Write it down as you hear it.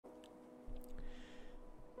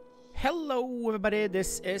Hello everybody,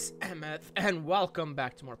 this is Emmeth, and welcome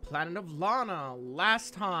back to more Planet of Lana.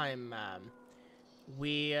 Last time, a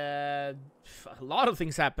lot of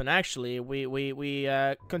things happened actually. We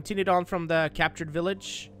continued on from the captured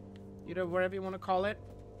village, wherever you want to call it.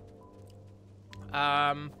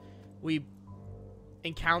 We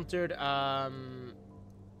encountered, some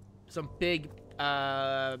big,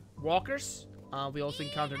 walkers. We also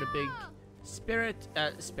encountered a big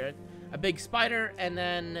a big spider, and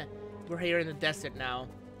then we're here in the desert now.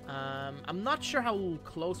 I'm not sure how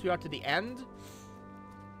close we are to the end,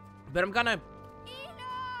 but I'm gonna,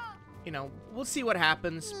 we'll see what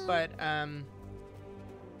happens, but,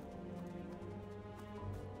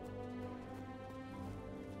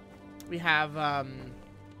 we have,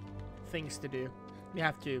 things to do. We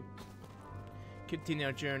have to continue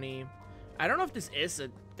our journey. I don't know if this is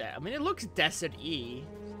I mean, it looks desert-y.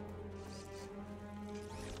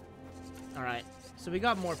 Alright, so we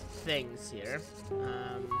got more things here.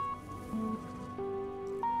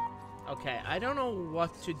 Okay, I don't know what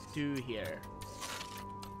to do here.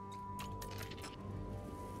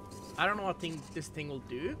 I don't know what this thing will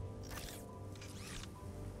do.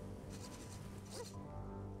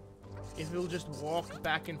 If we'll just walk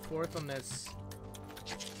back and forth on this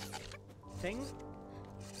thing.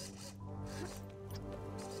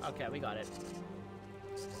 Okay, we got it.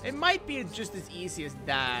 It might be just as easy as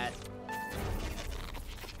that.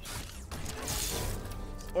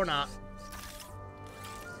 Or not.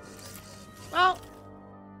 Well,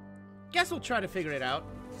 guess we'll try to figure it out.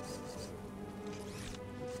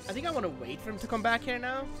 I think I want to wait for him to come back here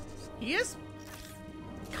now. He is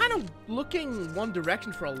kind of looking one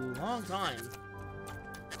direction for a long time.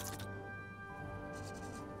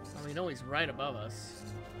 Well, we know he's right above us.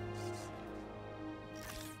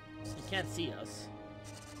 He can't see us.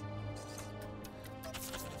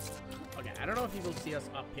 Okay, I don't know if he will see us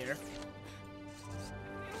up here.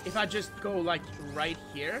 If I just go, like, right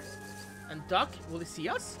here and duck, will he see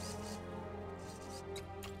us?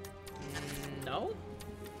 No?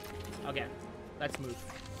 Okay, let's move.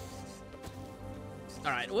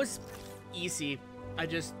 Alright, it was easy. I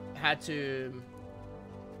just had to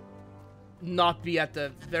not be at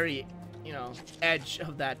the very, edge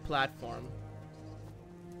of that platform.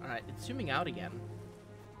 Alright, it's zooming out again.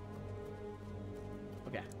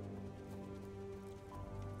 Okay.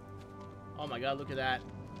 Oh my god, look at that.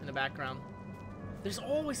 In the background. There's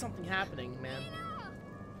always something happening, man.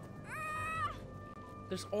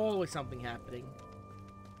 There's always something happening.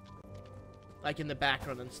 Like in the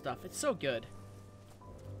background and stuff. It's so good.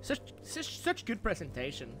 Such good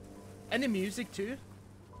presentation. And the music too.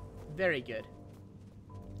 Very good.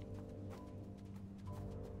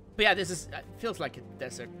 But yeah, this is feels like a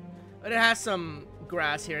desert. But it has some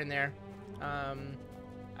grass here and there.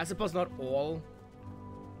 I suppose not all.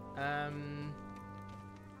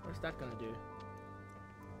 What's that gonna do?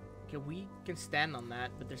 Okay, we can stand on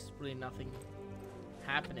that, but there's really nothing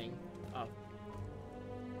happening. Oh.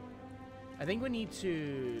 I think we need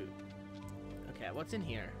to... Okay, what's in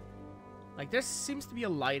here? Like, there seems to be a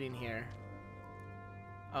light in here.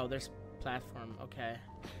 Oh, there's platform. Okay.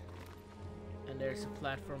 And there's a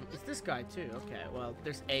platform. It's this guy, too. Okay, well,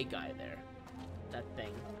 there's a guy there. That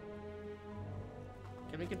thing.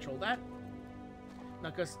 Can we control that? No,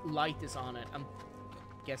 because light is on it. I'm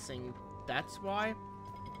guessing that's why.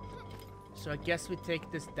 So I guess we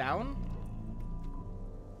take this down.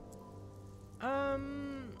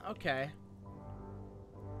 Okay.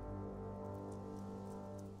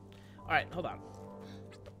 Alright, hold on.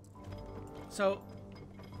 So,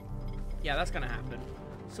 yeah, that's gonna happen.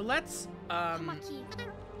 So let's,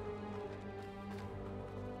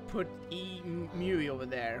 put Mui over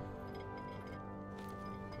there.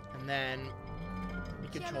 And then we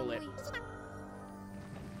control it.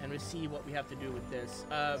 And we see what we have to do with this.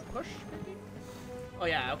 Push, maybe? Oh,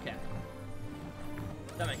 yeah, okay.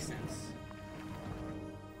 That makes sense.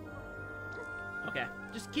 Okay,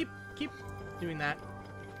 just keep doing that.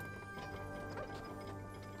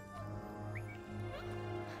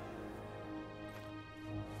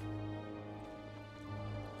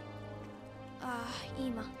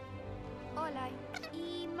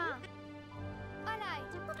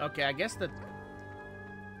 Okay, I guess that...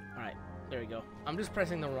 Alright, there we go. I'm just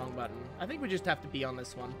pressing the wrong button. I think we just have to be on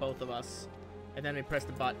this one, both of us. And then we press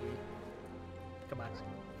the button. Come on.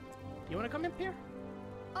 You want to come up here?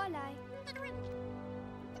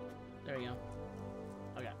 There we go.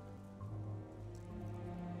 Okay.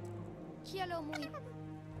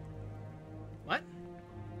 What?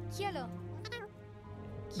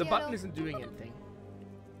 The button isn't doing anything.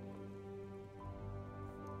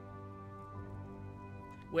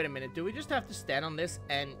 Wait a minute, do we just have to stand on this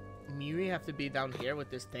and Miri have to be down here with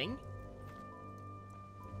this thing?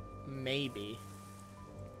 Maybe.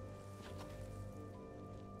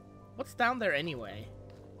 What's down there anyway?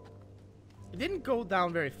 It didn't go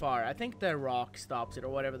down very far. I think the rock stops it, or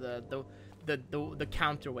whatever the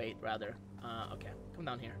counterweight rather. Okay, come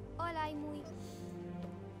down here. Hola, muy.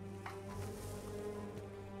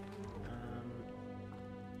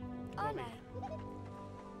 Hola.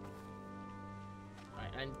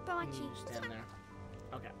 Alright, and you stand there.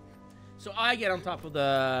 Okay. So I get on top of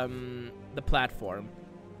the platform,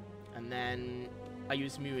 and then I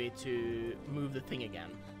use Mui to move the thing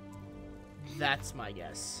again. That's my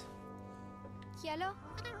guess. Hello.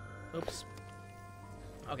 Oops.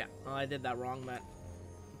 Okay. Well, I did that wrong, but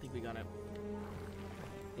I think we got it.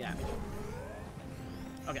 Yeah.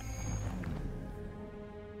 Okay.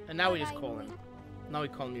 And now we just call him. Now we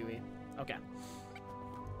call Mui. Okay.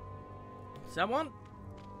 So I want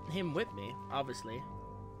him with me, obviously.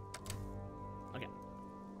 Okay.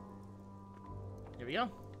 Here we go.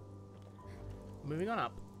 Moving on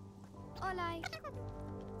up. Hola.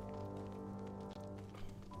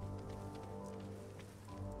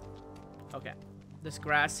 Okay. There's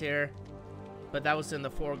grass here, but that was in the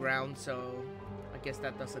foreground, so I guess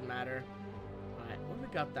that doesn't matter. Alright, what do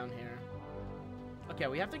we got down here? Okay,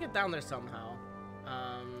 we have to get down there somehow.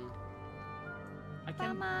 I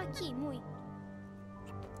can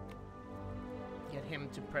get him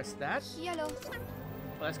to press that. Hello.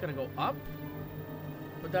 Well, that's gonna go up,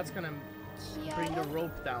 but that's gonna bring the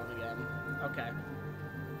rope down again. Okay.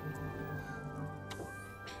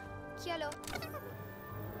 Hello. Here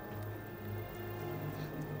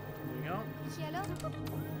we go. Hello.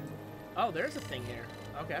 Oh, there's a thing here.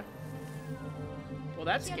 Okay. Well,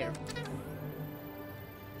 that's scary.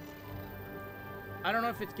 I don't know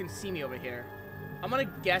if it can see me over here. I'm gonna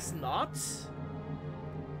guess not.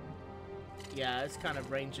 Yeah, this kind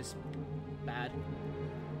of range is bad.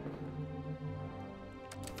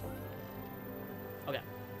 Okay.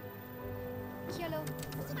 Hello.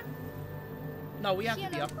 No, we have to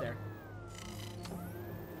be up there.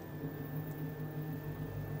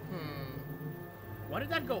 Why did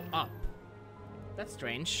that go up? That's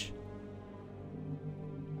strange.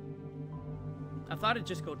 I thought it'd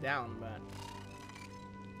just go down, but...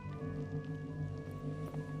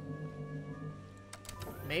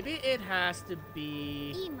 maybe it has to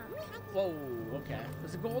be... whoa, okay.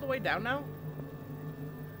 Does it go all the way down now?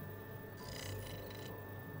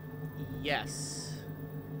 Yes.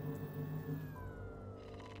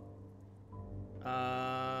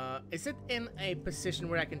 Is it in a position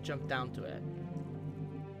where I can jump down to it?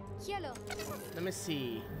 Hello. Let me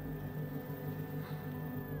see.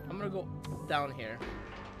 I'm gonna go down here,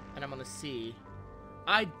 and I'm gonna see.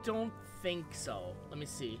 I don't think so. Let me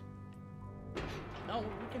see. No,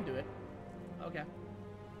 we can do it. Okay.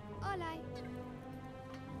 Hola.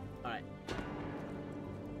 Alright.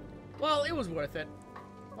 Well, it was worth it.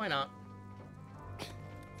 Why not?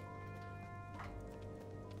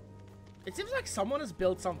 It seems like someone has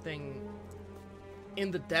built something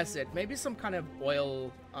in the desert. Maybe some kind of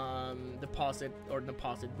oil deposit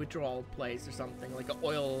withdrawal place or something. Like an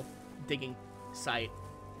oil digging site.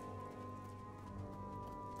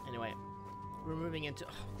 Anyway, we're moving into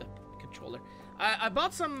the controller. I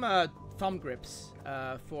bought some thumb grips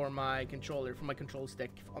for my controller, for my control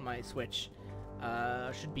stick on my Switch.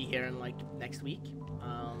 Should be here in like next week.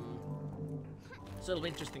 So it'll be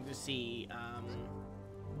interesting to see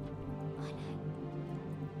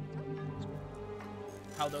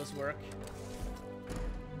how those work.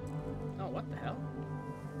 Oh, what the hell?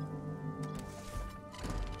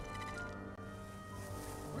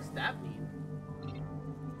 What does that mean?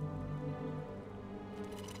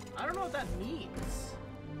 I don't know what that means.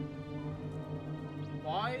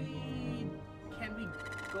 Why can't we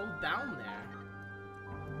go down there?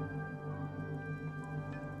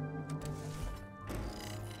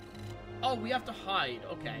 Oh, we have to hide.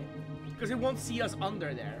 Okay. Because it won't see us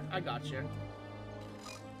under there. I got you.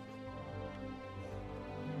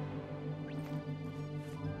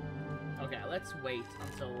 Okay, let's wait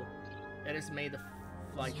until it has made the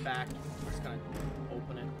flight back. We're just gonna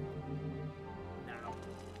open it now.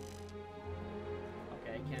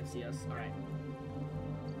 Okay, can't see us. Alright.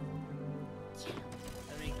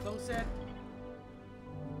 Then we close it.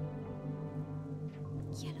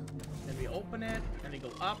 Then we open it. Then we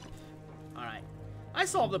go up. Alright. I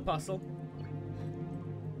solved the puzzle.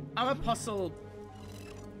 I'm a puzzle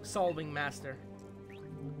solving master.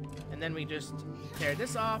 And then we just tear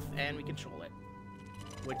this off and we control it.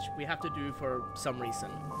 Which we have to do for some reason.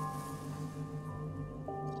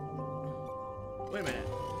 Wait a minute.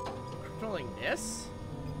 Controlling this?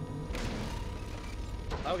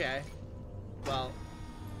 Okay. Well,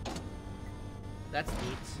 that's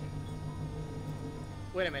neat.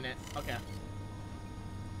 Wait a minute. Okay.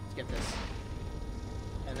 Let's get this.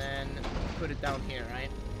 And then put it down here, right?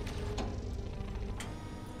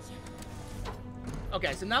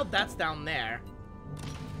 Okay, so now that's down there.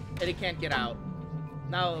 And it can't get out.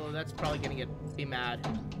 Now that's probably gonna be mad.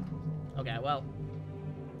 Okay, well.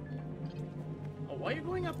 Oh, why are you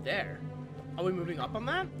going up there? Are we moving up on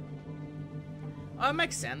that? Oh, it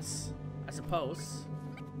makes sense, I suppose.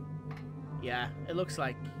 Yeah, it looks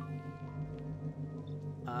like...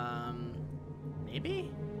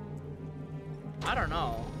 maybe? I don't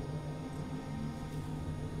know.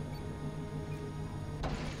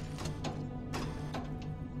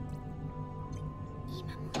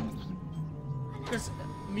 Because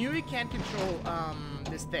Mui can't control,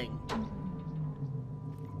 this thing.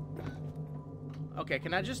 Okay,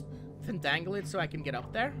 can I just fandangle it so I can get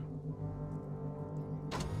up there?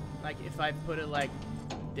 Like, if I put it like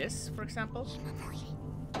this, for example?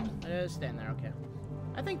 Stand there, okay.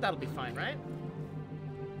 I think that'll be fine, right?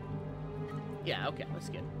 Yeah, okay, that's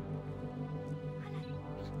good.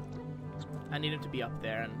 I need him to be up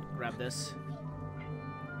there and grab this.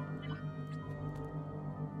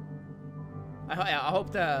 I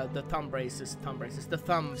hope the the thumbsticks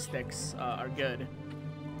are good.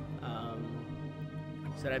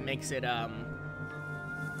 So that makes it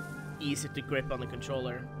easy to grip on the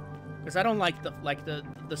controller. Because I don't like the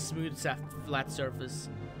smooth, flat surface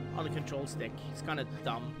on the control stick. It's kind of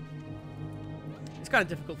dumb. It's kind of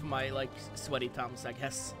difficult for my like sweaty thumbs, I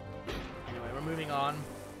guess. Anyway, we're moving on.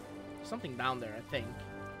 There's something down there, I think.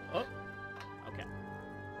 Oh, okay.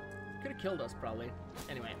 Could have killed us probably.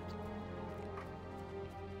 Anyway,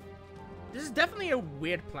 this is definitely a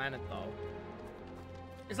weird planet, though.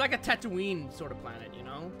 It's like a Tatooine sort of planet, you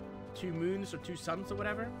know? 2 moons or 2 suns or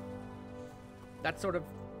whatever. That sort of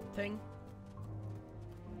thing.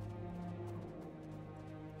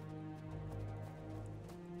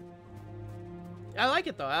 I like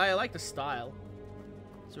it though. I like the style.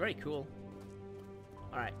 It's very cool.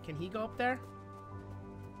 Alright, can he go up there?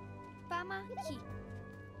 Pama ki.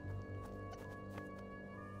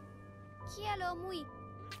 Kielo mui.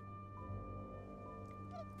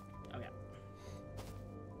 Okay.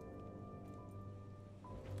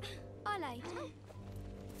 Olai.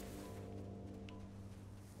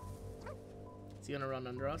 Is he gonna run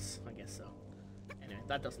under us? I guess so. Anyway,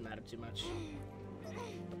 that doesn't matter too much.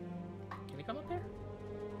 Can he come up there?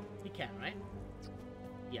 He can, right?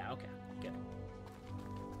 Yeah, okay. Good.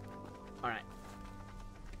 Alright.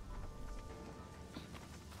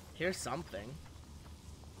 Here's something.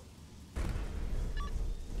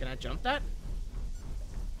 Can I jump that?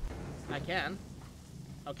 I can.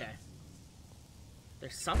 Okay.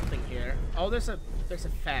 There's something here. Oh, there's a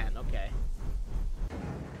fan. Okay.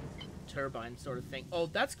 Turbine sort of thing. Oh,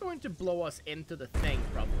 that's going to blow us into the thing,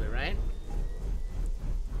 probably, right?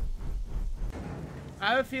 I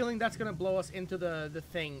have a feeling that's gonna blow us into the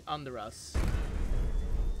thing under us.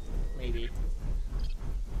 Maybe.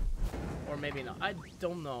 Or maybe not. I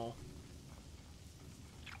don't know.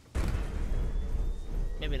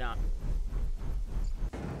 Maybe not.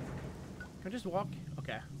 Can I just walk?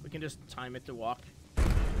 Okay, we can just time it to walk.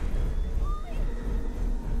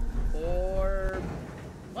 Or...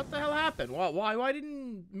 what the hell happened? Why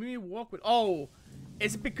didn't Mui walk with... oh!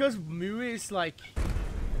 Is it because Mui is like...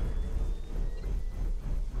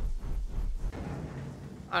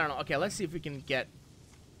 I don't know. Okay, let's see if we can get...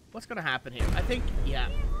 what's gonna happen here? I think... yeah.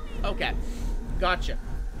 Okay. Gotcha.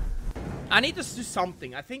 I need to do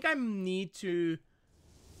something. I think I need to...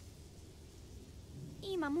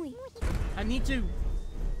 I need to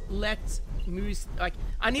let Mui... like,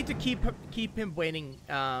 I need to keep him waiting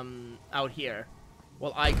out here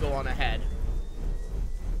while I go on ahead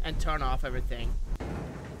and turn off everything.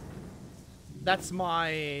 That's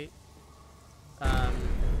my...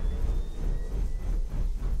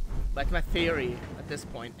 like my theory at this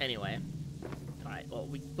point, anyway. Alright, well,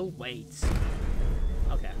 we'll wait.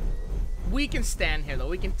 Okay. We can stand here, though.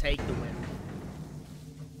 We can take the win.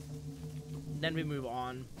 Then we move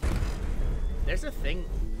on. There's a thing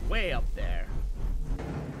way up there.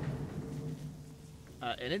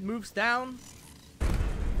 And it moves down.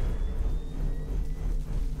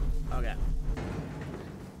 Okay.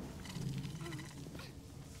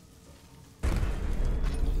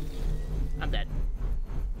 I'm dead.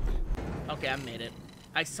 Okay, I made it.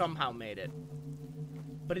 I somehow made it.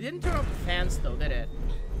 But it didn't turn off the fans though, did it?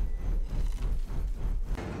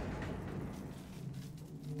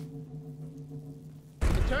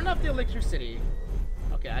 It turned off the electricity.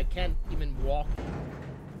 Okay, I can't even walk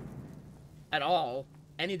at all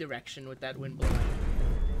any direction with that wind blowing.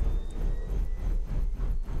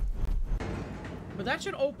 But that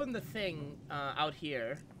should open the thing out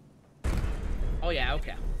here. Oh yeah,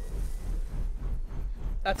 okay.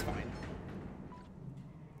 That's fine.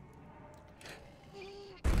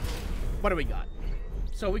 What do we got?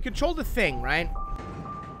 So we control the thing, right?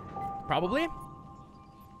 Probably?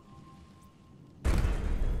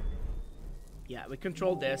 Yeah, we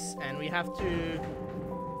control this, and we have to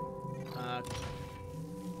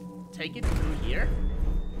take it through here.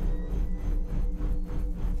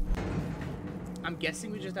 I'm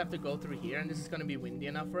guessing we just have to go through here, and this is gonna be windy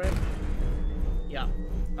enough for it. Yeah.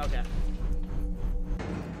 Okay.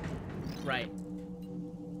 Right.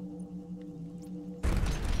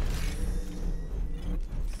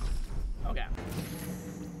 Okay.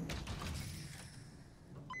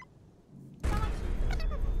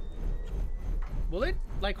 Will it,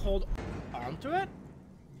 like, hold onto it?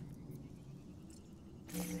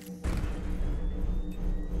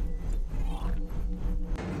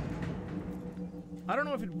 I don't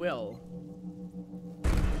know if it will.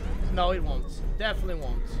 No, it won't. Definitely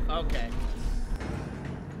won't. Okay.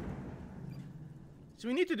 So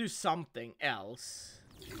we need to do something else.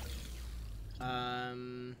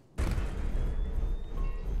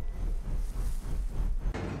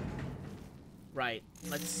 Right.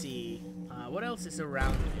 Let's see. What else is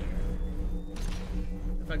around here?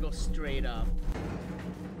 If I go straight up.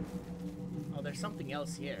 Oh, there's something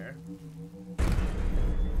else here.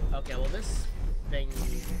 Okay, well this thing...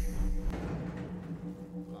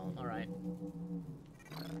 Well, alright.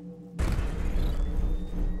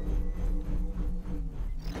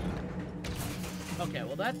 Okay,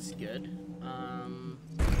 well that's good.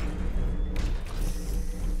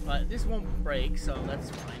 But this won't break, so that's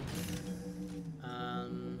fine.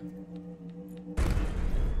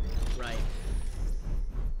 Right.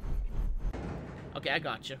 Okay, I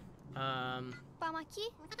gotcha.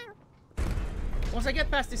 Once I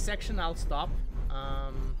get past this section, I'll stop.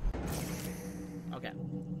 Okay.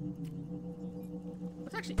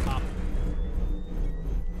 What's actually up?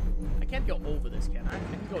 I can't go over this, can I? I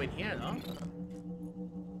can go in here, though.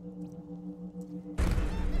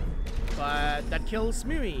 But that kills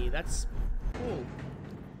me. That's cool.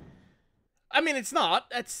 I mean, it's not.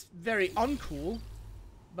 That's very uncool.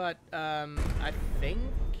 But, I think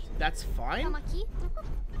that's fine.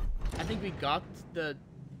 I think we got the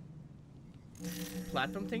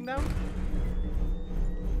platform thing down.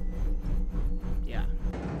 Yeah.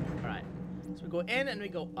 Alright. So we go in and we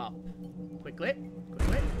go up. Quickly.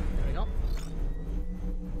 Quickly. There we go.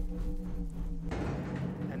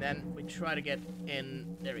 And then we try to get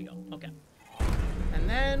in. There we go. Okay. And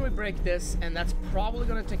then we break this, and that's probably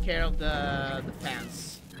gonna take care of the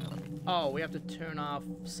fans. Oh, we have to turn off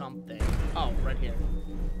something. Oh, right here.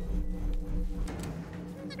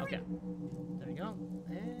 Okay. There we go.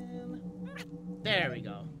 And there we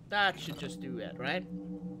go. That should just do it, right?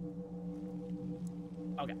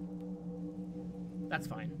 Okay. That's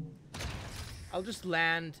fine. I'll just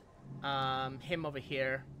land him over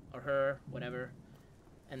here, or her, whatever.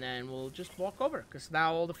 And then we'll just walk over, because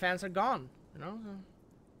now all the fans are gone, you know?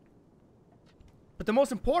 But the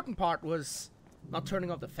most important part was not turning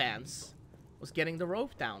off the fans, was getting the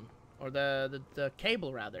rope down, or the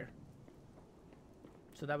cable, rather.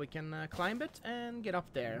 So that we can climb it and get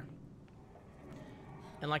up there.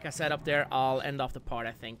 And like I said, up there, I'll end off the part,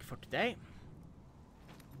 I think, for today.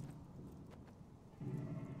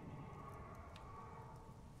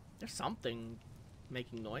 There's something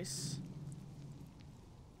making noise.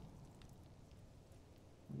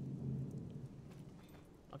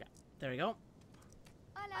 Okay, there we go.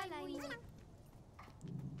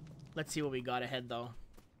 Let's see what we got ahead, though.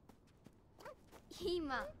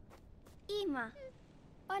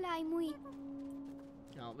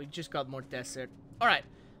 No, we just got more desert. Alright.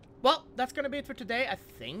 Well, that's gonna be it for today. I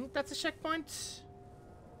think that's a checkpoint.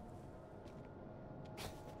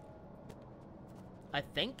 I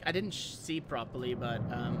think. I didn't see properly, but,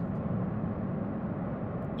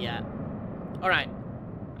 yeah. Alright.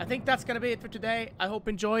 I think that's gonna be it for today. I hope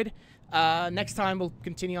you enjoyed. Next time we'll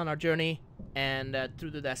continue on our journey and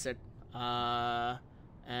through the desert.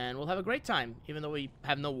 And we'll have a great time. Even though we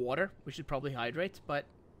have no water, we should probably hydrate, but,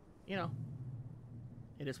 you know,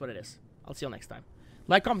 it is what it is. I'll see you next time.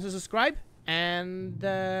 Like, comment, and subscribe, and,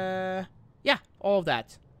 yeah, all of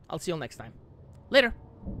that. I'll see you next time. Later.